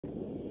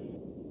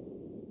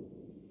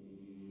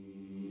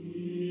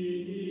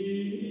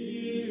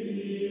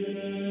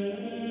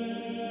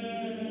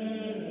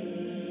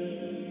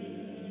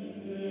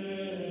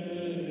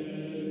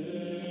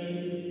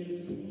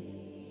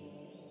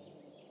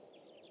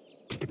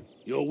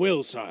Your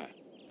will, sire.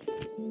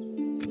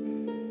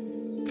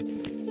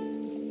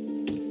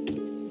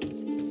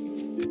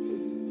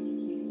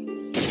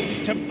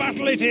 To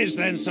battle it is,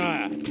 then,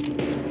 sire.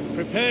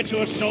 Prepare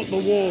to assault the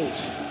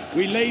walls.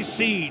 We lay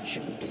siege.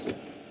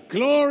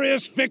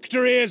 Glorious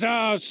victory is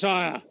ours,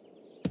 sire.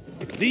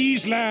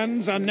 These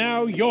lands are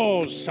now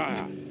yours,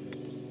 sire.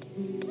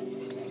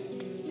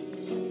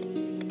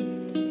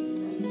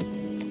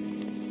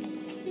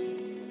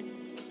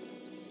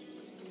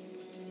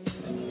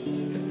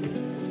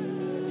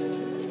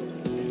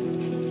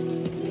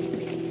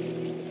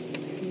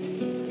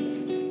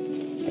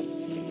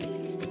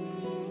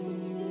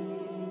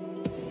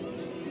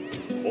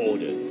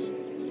 Orders.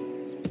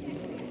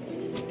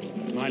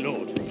 My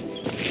lord.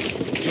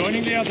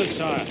 Joining the others,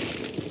 sire.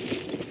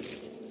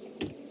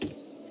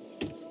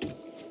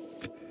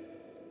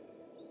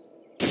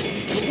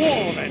 To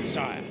war, then,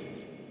 sire.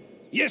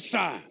 Yes,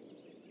 sire.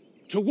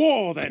 To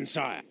war, then,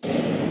 sire.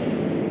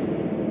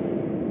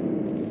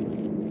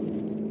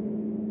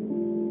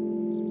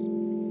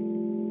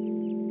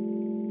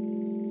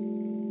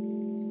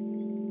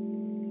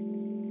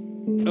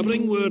 I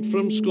bring word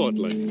from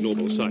Scotland,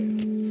 noble sire.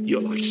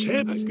 You'll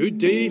accept a good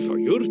day for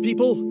your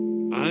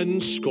people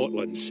and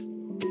Scotland's.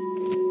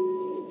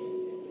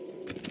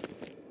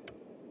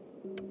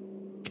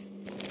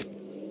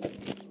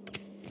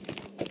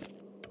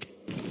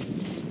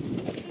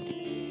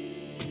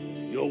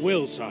 Your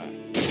will, sire.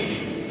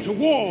 To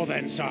war,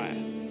 then, sire.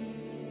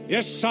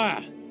 Yes,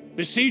 sire.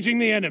 Besieging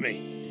the enemy.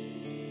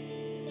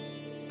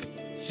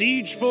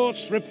 Siege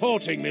force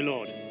reporting, my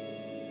lord.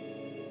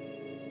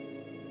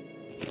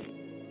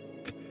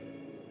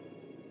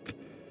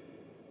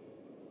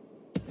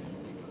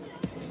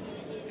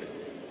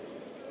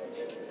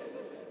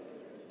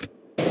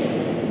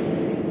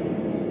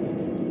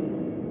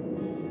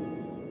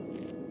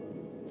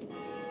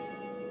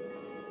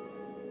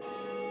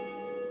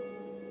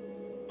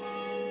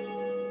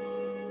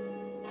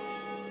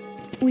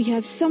 We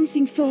have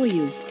something for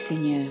you,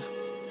 Seigneur.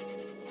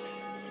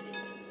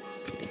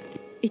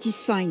 It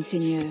is fine,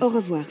 Seigneur. Au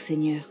revoir,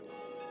 Seigneur.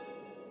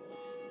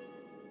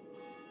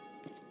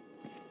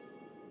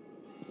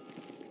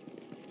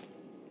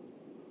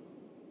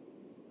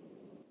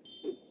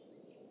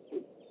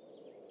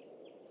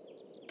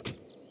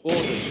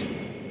 Orders.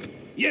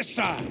 Yes,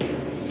 sire.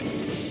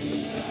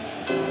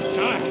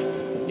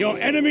 Sire, your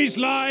enemies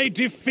lie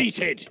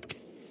defeated.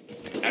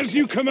 As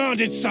you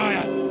commanded,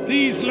 sire,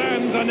 these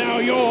lands are now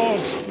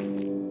yours.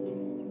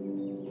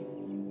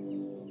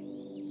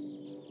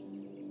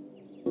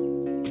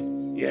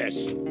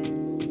 Yes,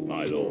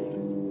 my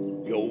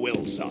lord. Your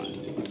will, sire.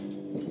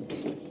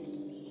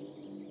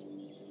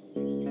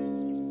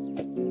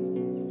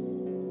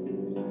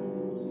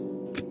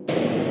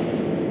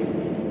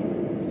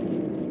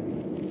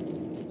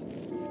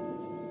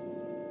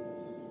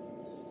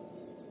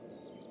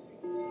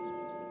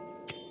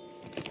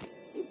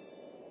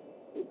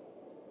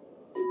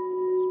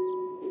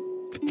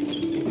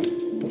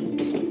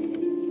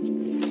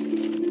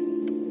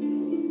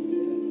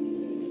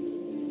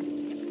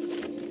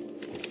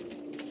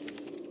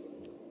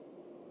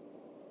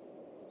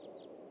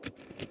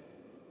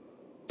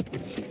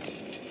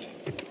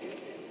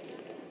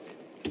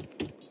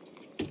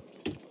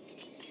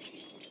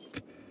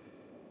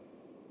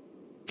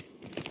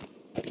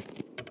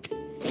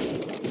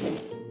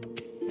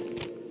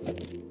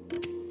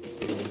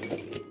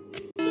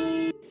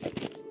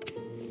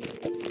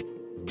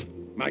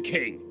 My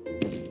king.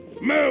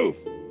 Move!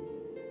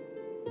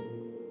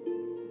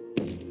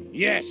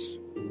 Yes,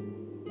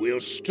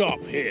 we'll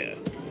stop here.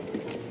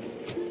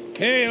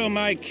 Hail,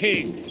 my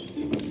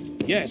king.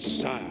 Yes,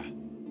 sire.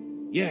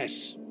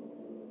 Yes.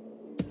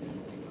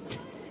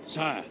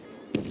 Sire,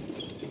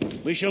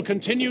 we shall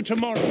continue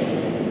tomorrow.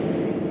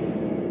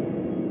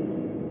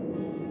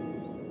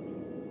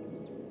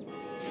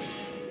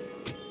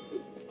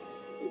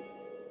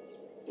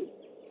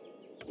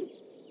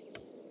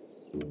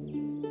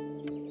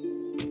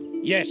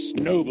 Yes,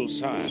 noble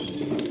sire.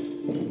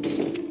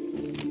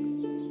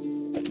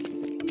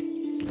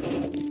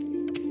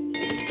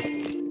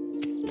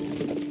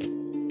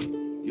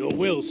 Your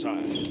will,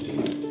 sire.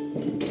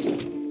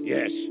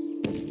 Yes.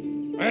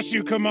 As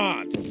you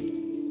command.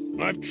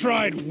 I've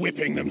tried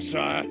whipping them,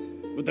 sire,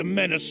 but the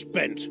men are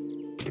spent.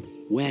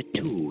 Where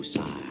to,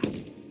 sire?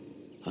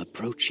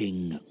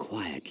 Approaching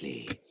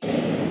quietly.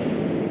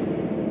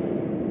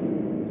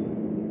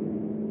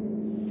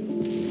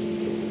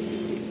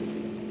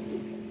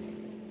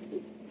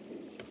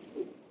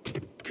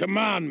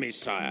 Command me,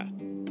 sire.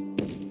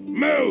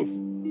 Move!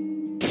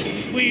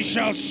 We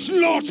shall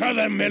slaughter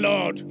them, my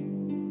lord!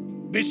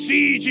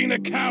 Besieging the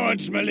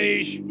cowards, my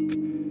liege.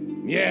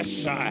 Yes,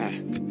 sire.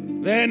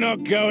 They're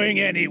not going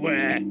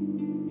anywhere.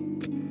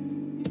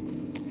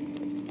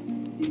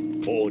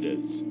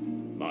 Orders,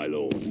 my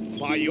lord.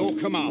 By your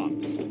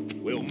command,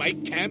 we'll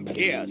make camp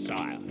here,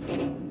 sire.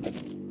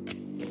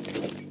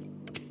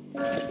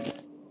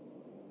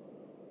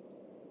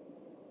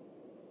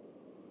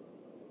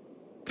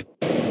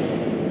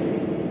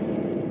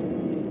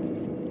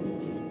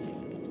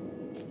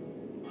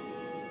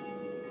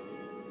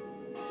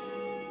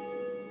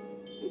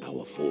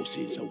 Our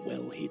forces are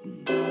well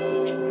hidden.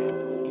 The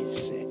trap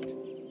is set.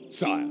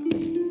 Sire.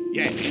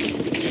 Yes.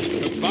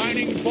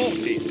 Combining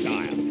forces,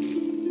 sire.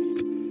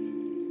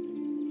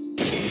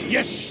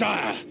 Yes,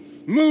 sire.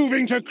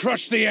 Moving to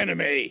crush the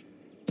enemy.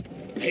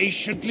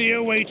 Patiently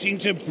awaiting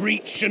to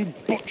breach and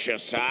butcher,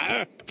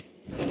 sire.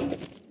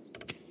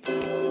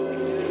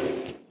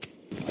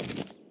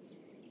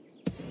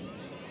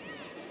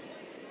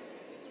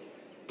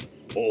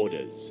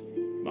 Orders,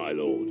 my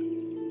lord.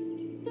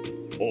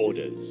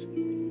 Orders.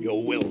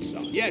 Your will,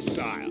 sire. Yes,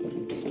 sire.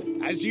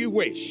 As you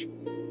wish.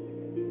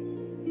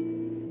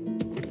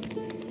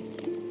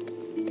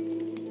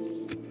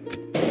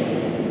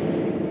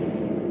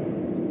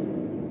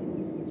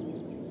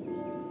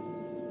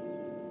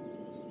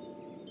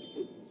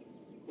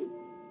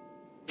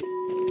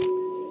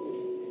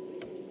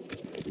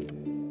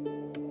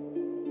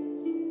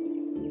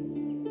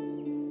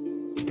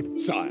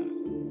 Sire.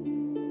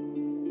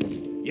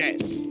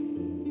 Yes.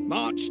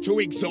 March to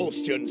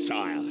exhaustion,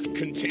 sire.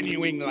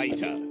 Continuing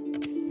later.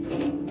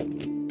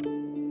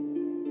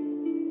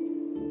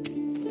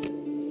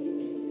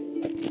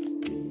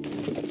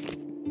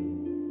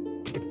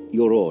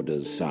 Your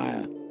orders,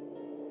 sire.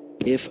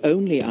 If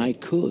only I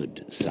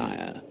could,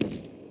 sire.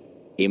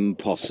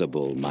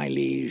 Impossible, my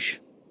liege.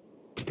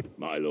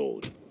 My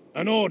lord.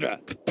 An order.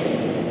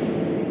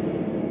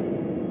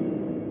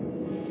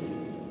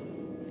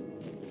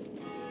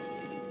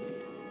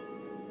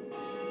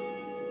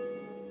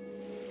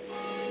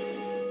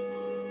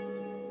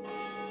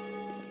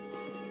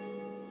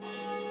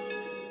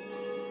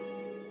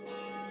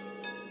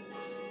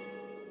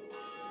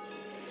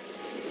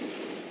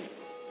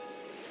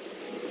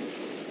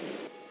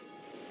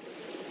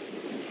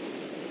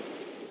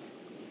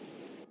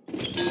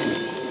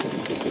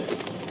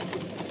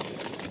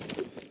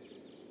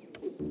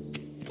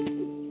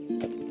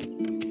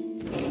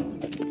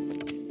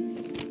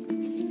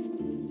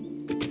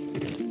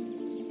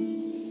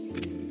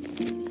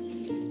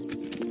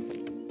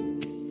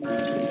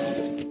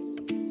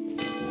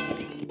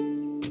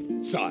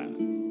 Sire.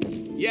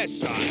 Yes,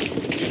 sire.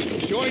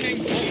 Joining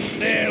forces.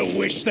 They'll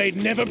wish they'd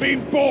never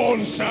been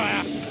born,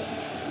 sire.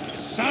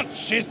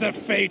 Such is the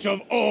fate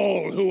of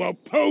all who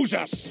oppose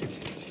us.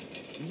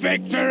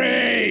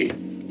 Victory!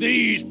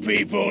 These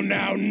people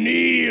now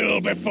kneel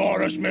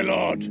before us, my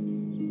lord.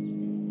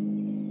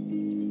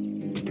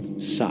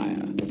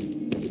 Sire.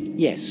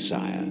 Yes,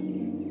 sire.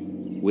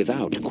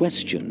 Without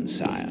question,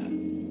 sire.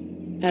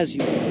 As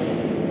you...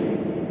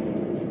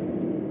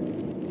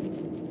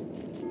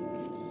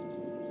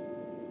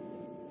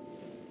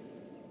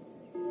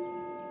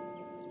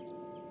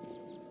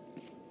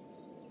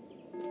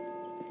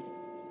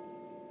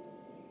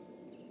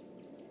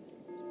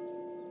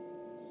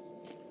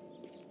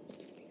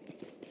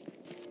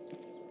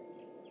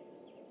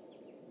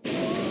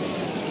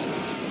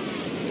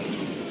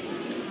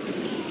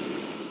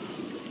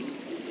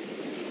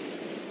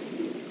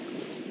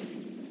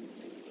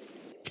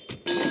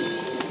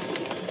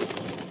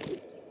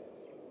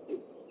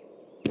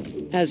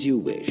 As you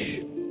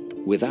wish.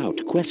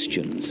 Without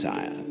question,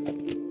 sire.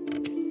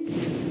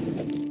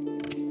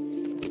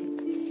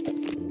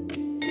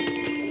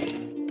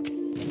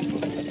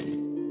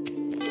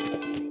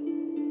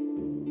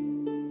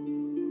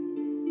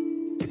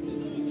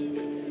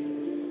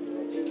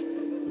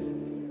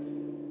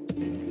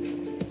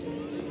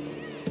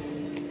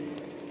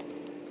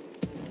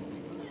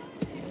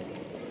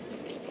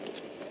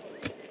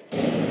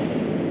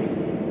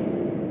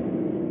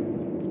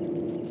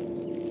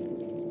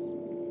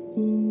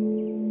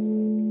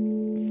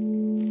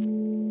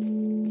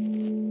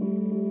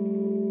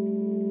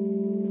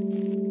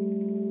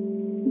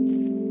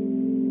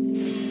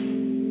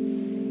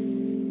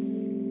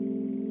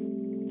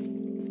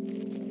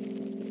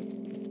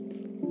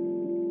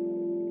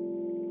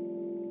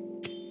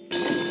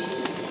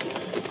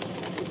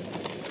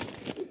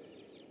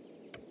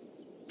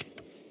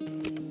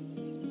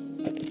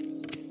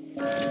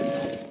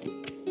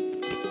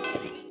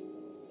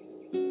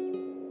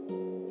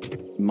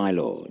 My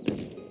lord,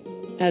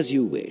 as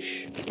you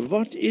wish.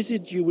 What is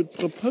it you would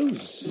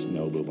propose,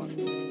 noble one?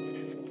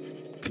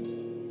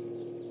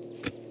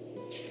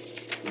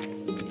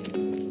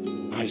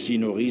 I see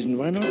no reason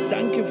why not.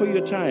 Danke for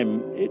your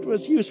time. It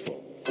was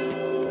useful.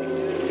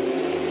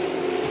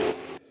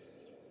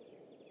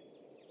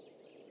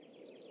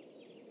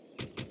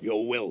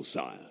 Your will,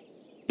 sire.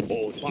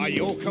 Or by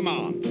your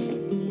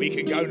command. We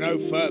can go no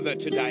further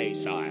today,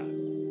 sire.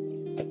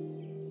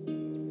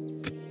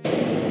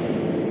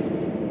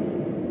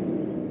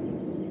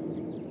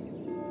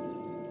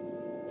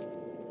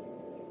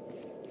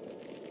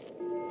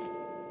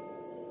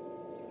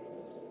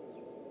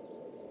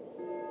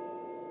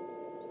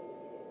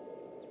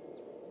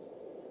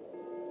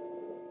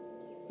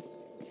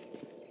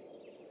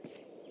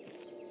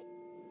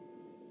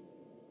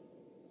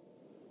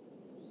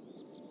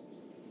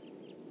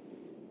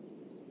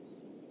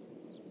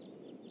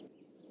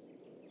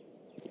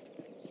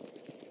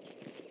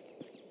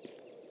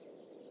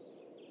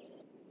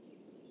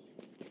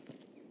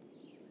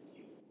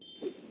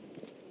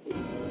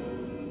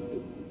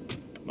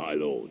 my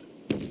lord.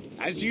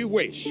 As you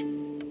wish.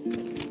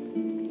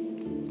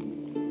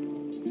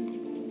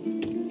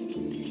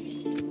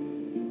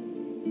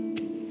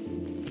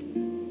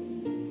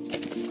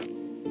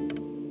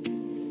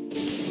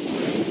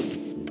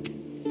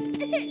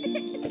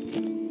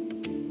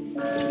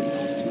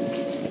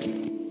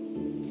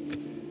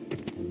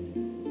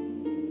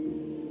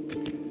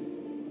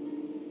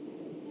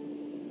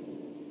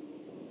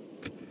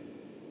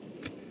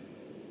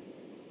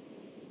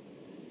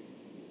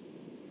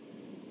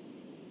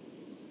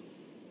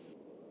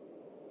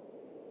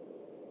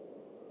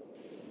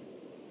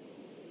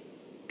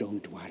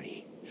 Don't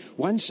worry.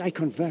 Once I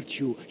convert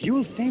you,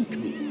 you'll thank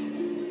me.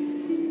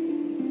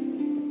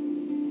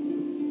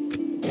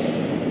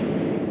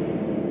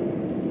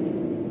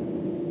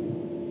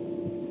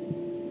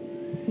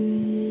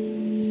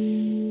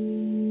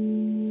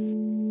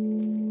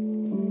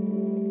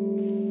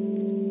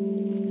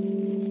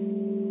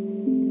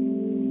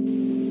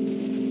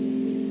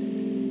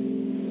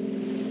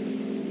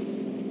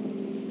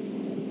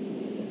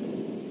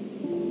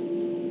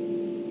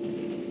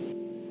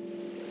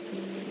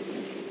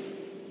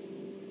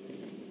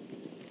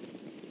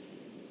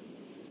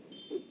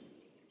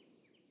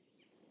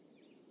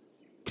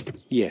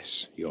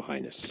 Yes, Your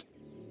Highness.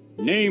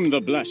 Name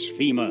the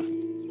blasphemer.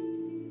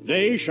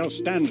 They shall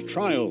stand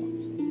trial.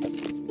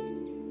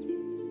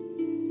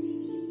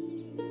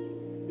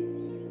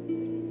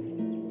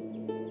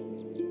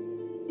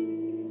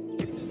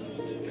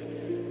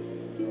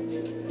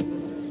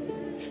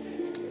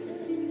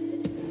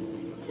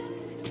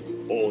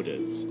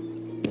 Orders.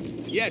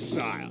 Yes,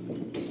 sire.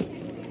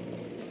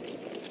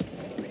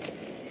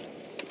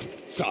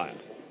 Sire,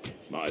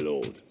 my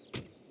lord.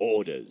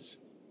 Orders.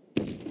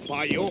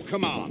 By your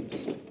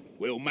command,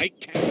 we'll make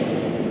camp.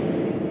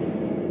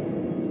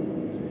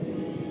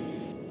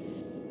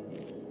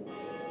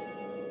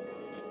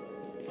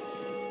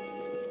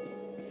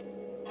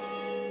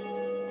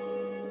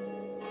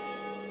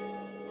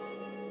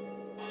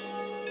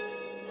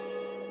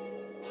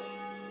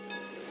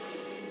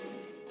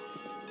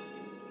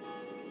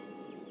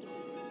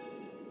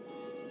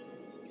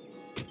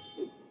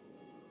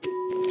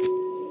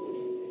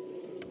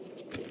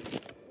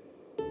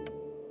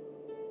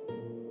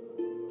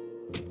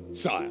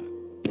 Sire,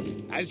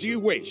 as you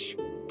wish.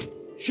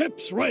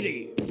 Ships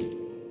ready.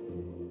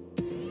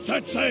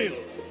 Set sail.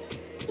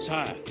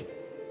 Sire.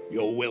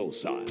 Your will,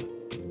 sire.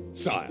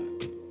 Sire,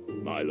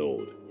 my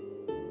lord.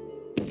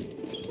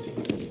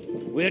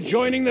 We're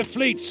joining the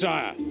fleet,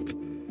 sire.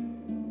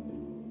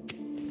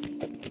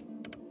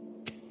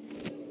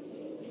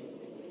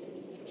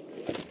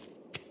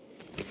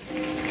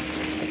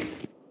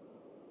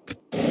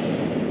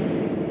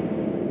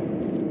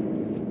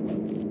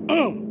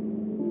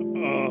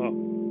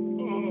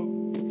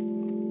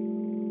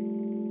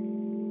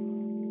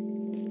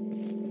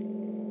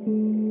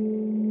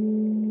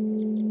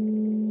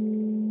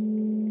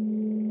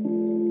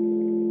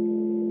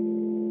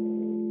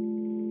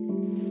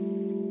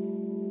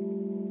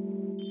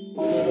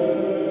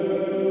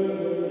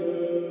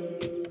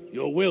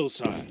 Your will,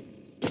 sire.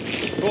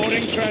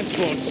 Boarding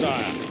transport,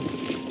 sire.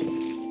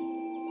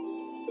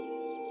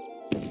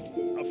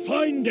 A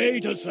fine day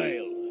to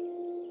sail.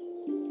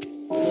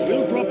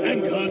 We'll drop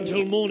anchor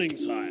until morning,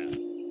 sire.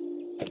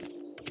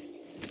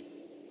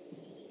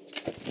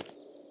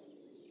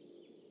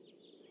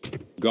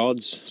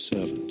 God's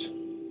servant.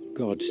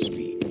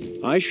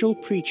 Godspeed. I shall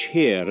preach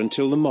here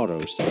until the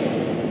morrow, sire.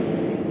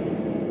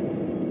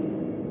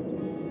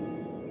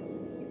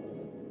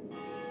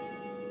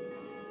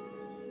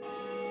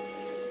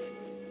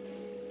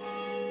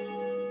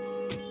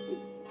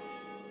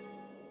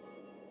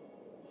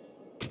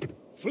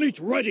 Fleet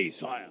ready,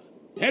 sire.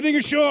 Heading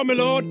ashore, my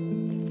lord.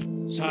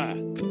 Sire.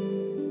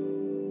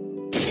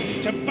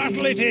 To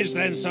battle it is,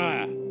 then,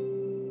 sire.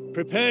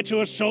 Prepare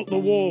to assault the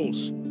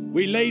walls.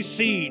 We lay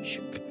siege.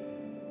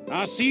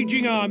 Our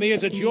sieging army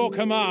is at your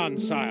command,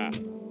 sire.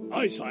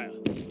 Aye, sire.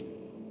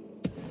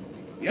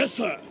 Yes,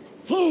 sir.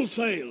 Full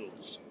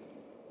sails.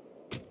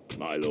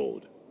 My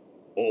lord.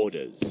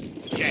 Orders.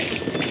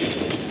 Yes.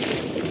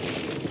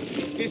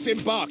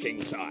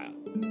 Disembarking, sire.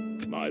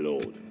 My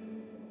lord.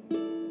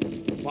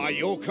 By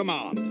your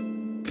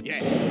command.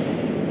 Yes.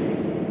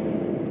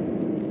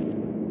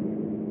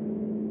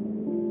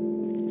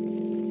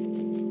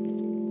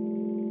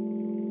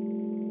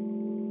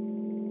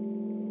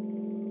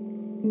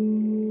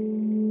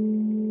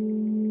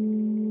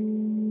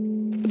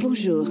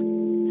 Bonjour.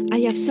 I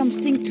have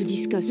something to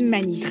discuss.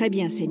 Magnifique. Très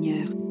bien,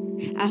 Seigneur.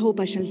 I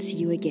hope I shall see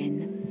you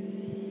again.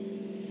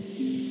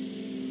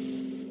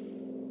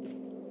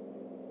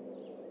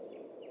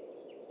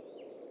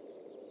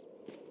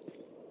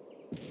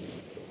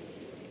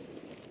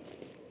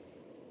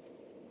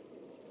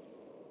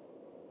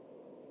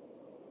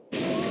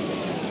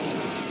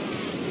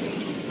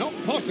 Not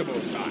possible,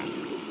 sire.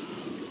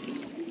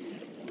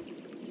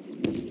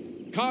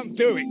 Can't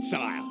do it,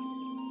 sire.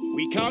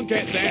 We can't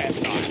get there,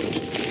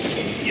 sire.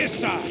 Yes,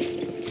 sire.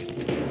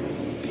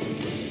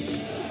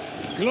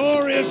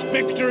 Glorious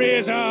victory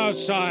is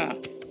ours, sire.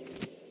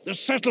 The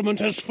settlement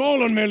has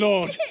fallen, my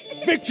lord!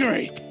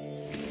 Victory!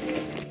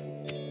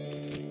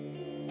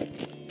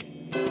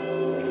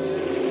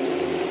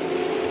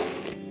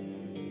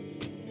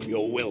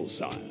 Your will,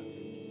 sire.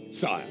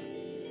 Sire.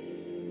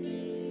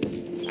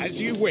 As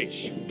you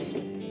wish.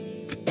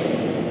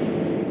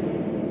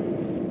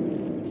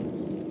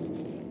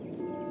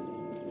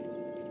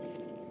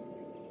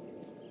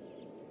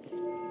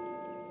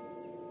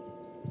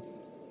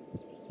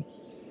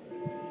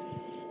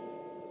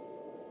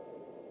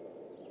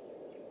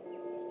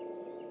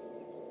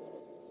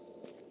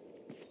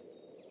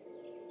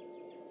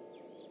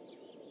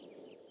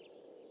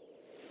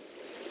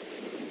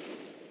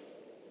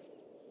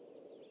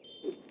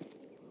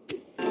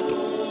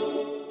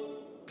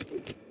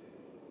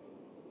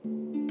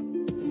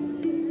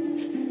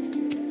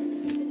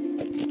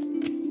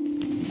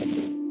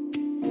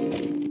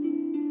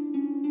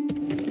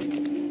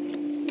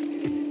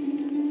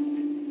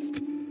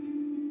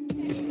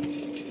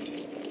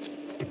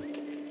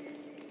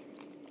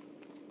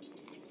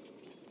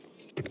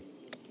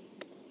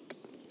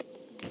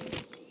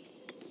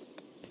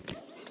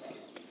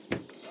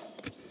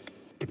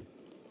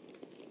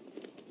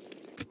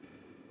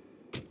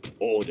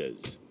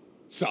 Orders.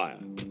 Sire.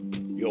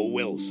 Your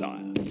will,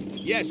 sire.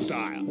 Yes,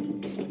 sire.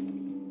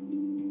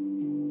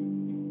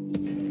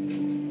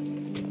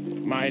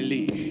 My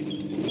liege.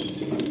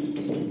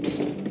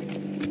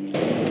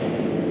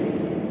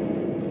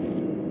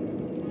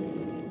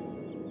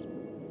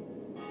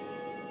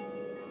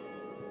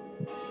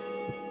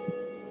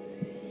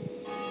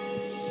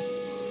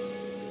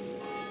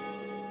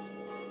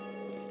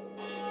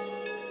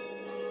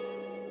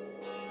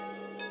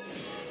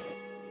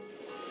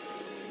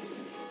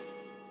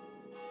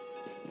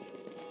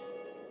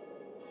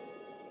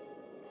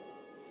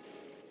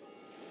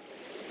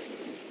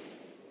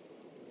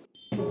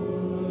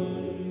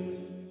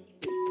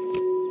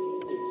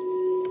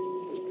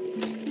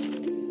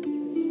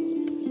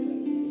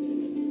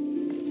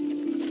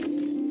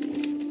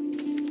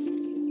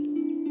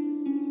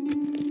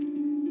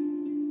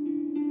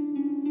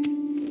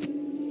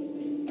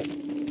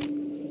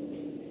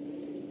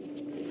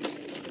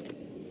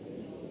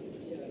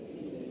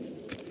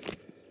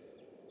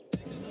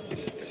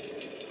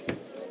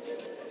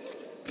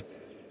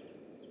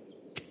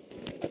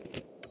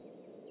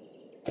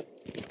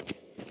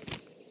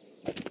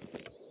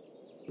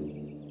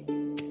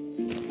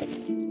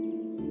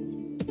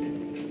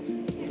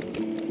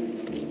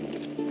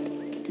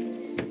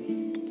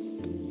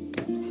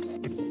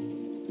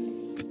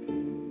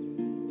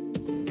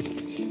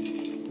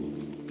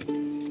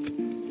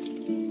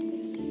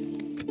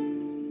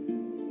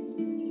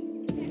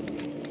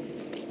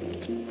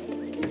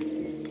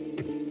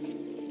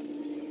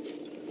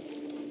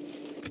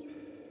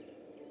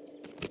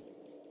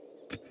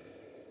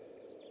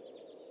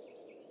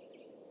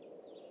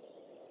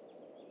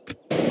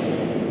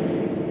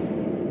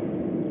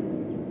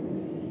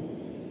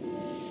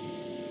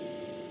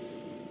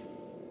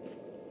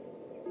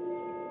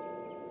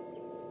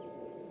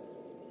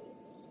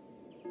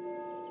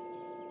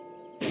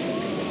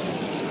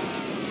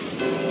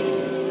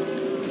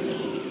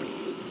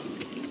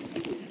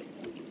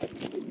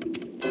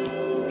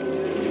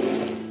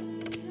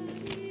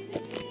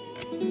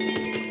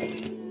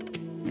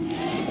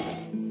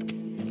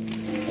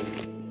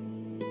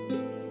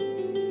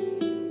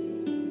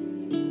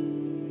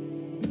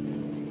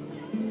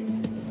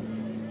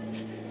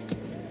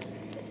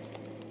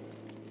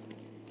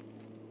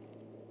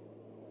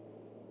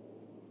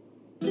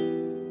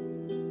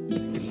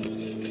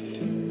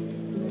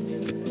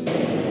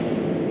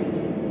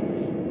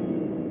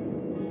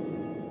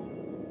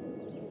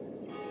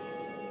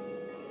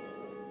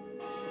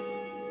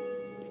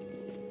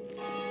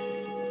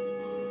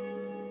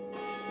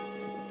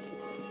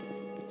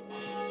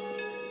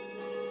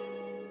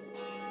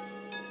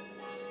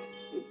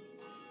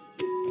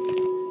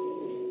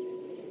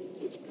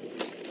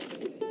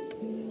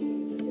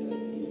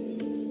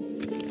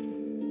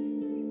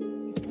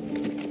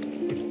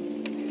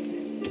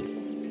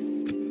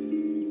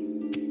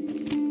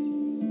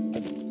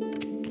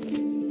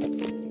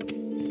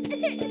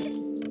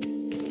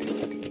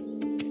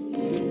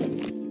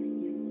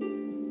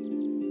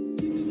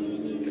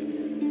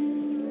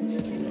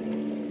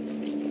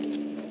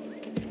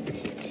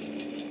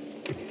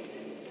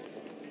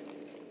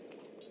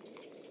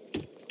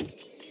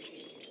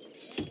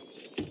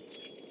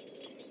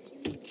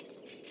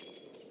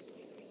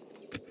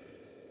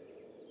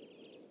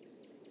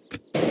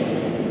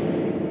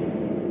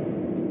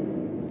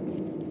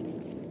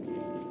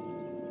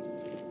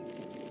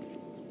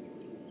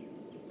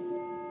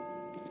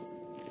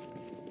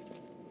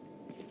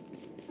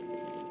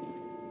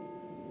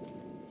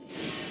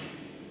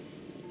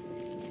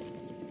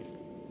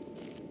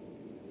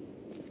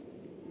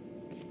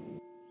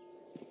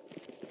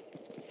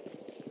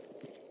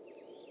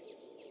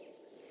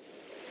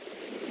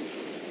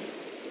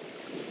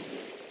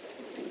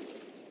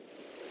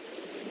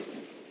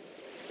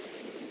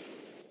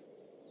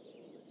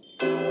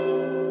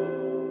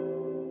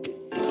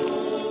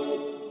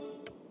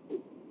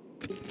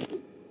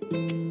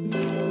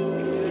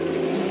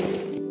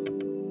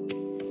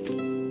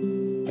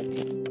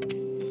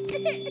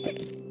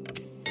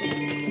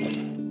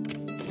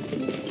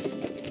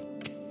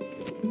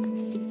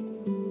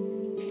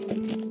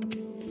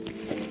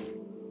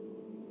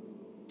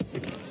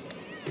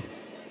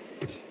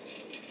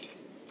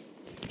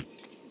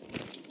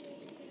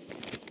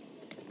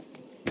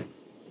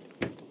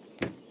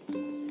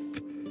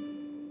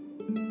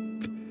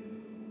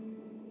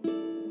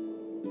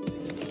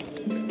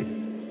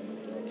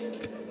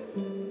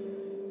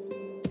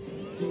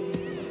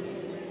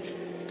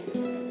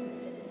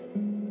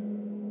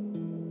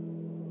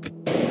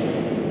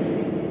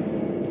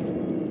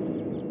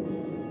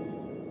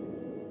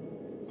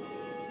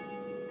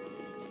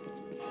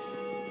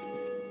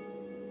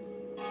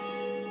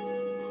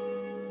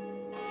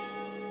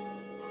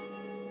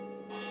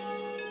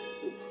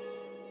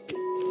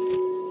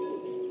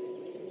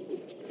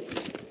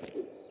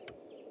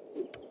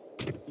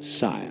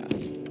 Sire.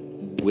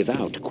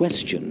 Without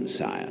question,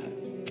 sire.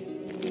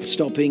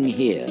 Stopping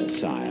here,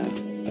 sire.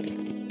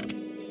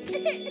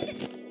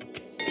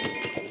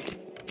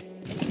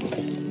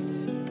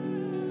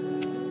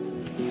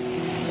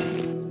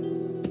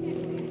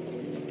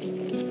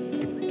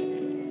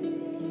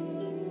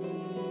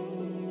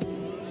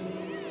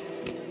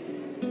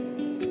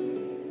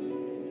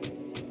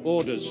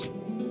 Orders.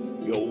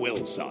 Your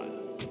will, sire.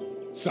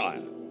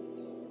 Sire.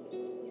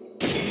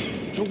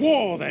 To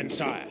war, then,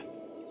 sire.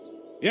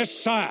 Yes,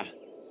 sire.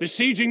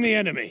 Besieging the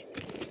enemy.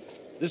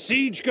 The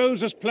siege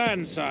goes as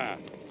planned, sire.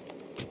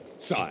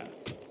 Sire.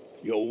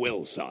 Your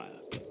will, sire.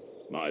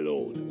 My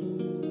lord.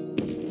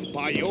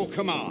 By your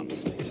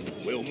command,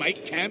 we'll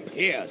make camp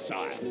here,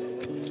 sire.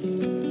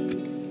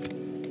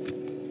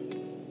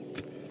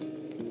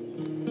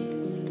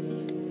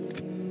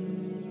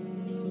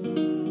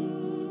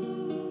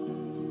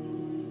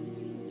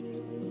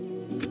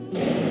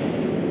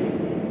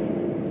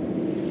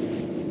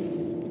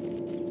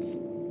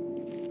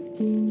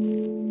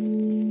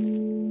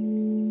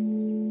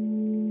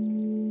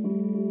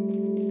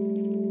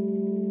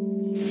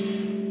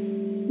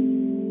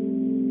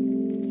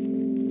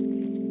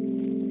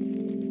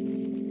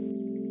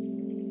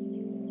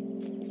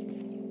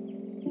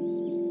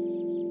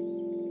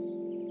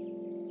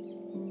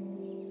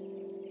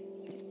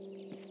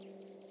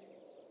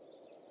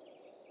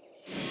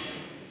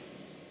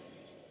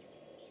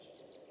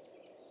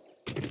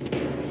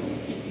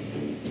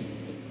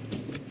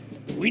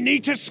 We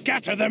need to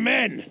scatter the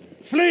men!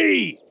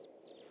 Flee!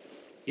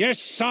 Yes,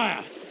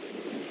 sire.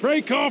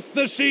 Break off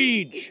the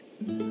siege!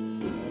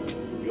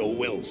 Your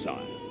will,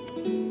 sire.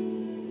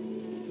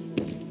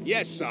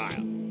 Yes, sire.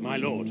 My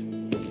lord,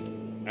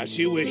 as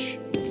you wish.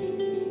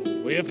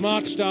 We have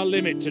marched our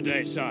limit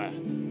today, sire.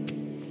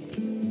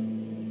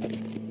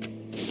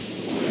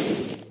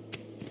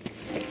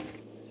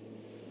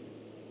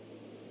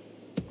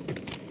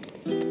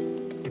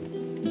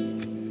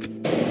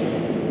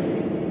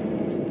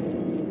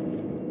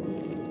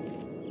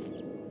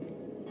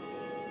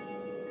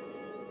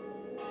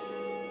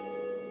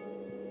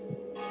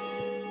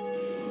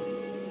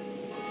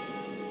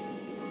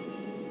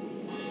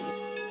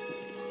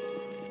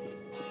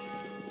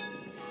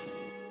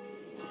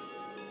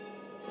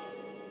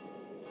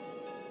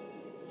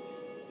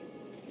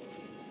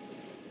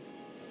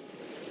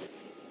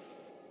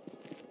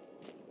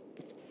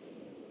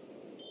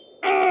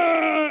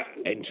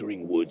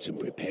 Entering woods and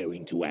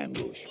preparing to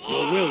ambush.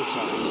 Your will,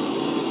 sire.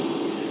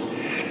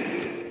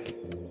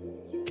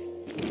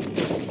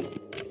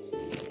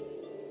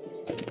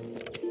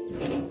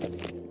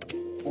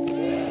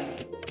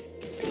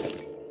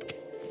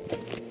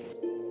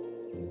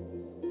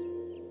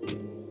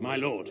 My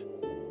lord.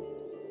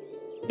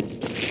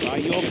 By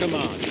your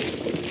command.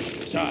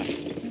 Sire,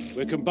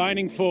 we're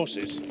combining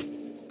forces.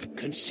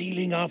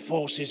 Concealing our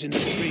forces in the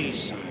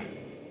trees, sire.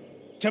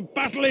 To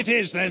battle it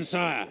is, then,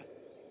 sire.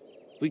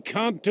 We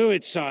can't do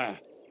it, sire.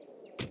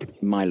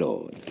 My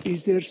lord.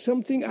 Is there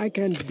something I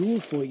can do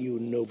for you,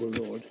 noble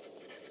lord?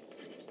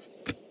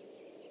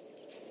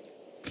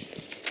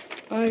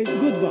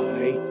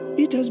 Goodbye.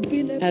 It has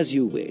been a... As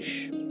you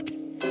wish.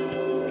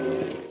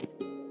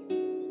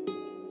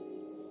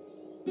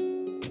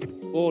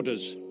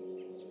 Orders.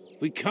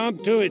 We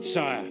can't do it,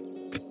 sire.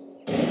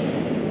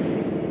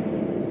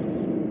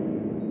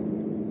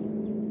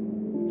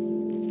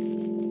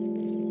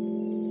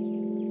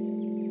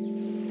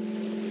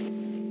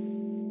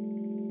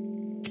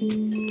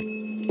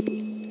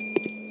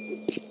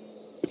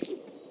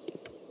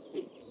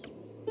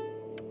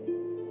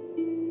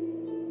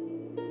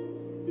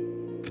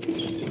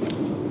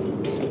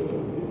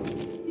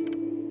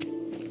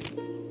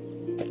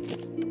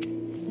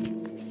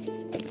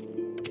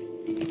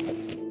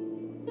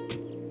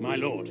 My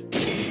lord.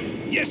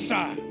 Yes,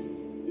 sire.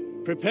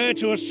 Prepare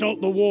to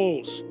assault the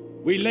walls.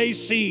 We lay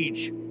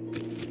siege.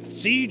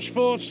 Siege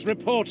force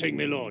reporting,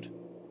 my lord.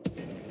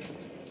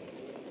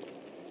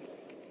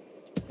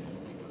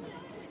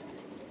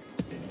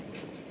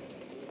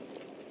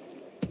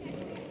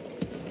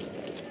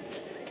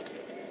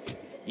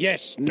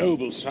 Yes,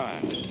 noble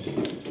sire.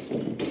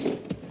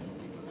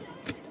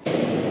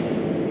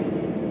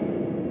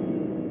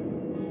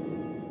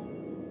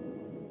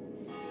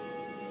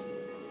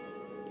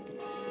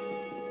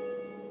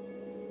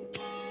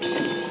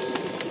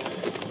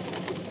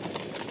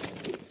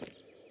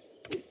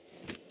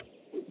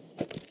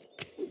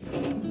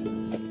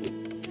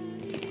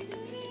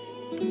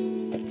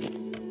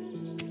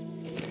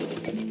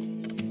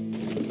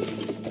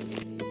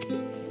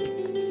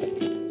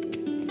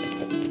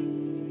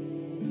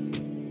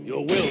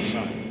 Your will,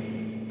 sire.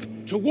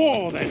 To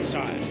war, then,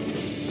 sire.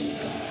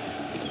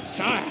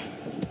 Sire,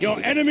 your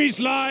enemies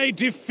lie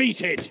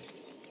defeated.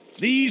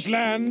 These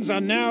lands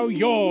are now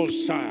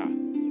yours, sire.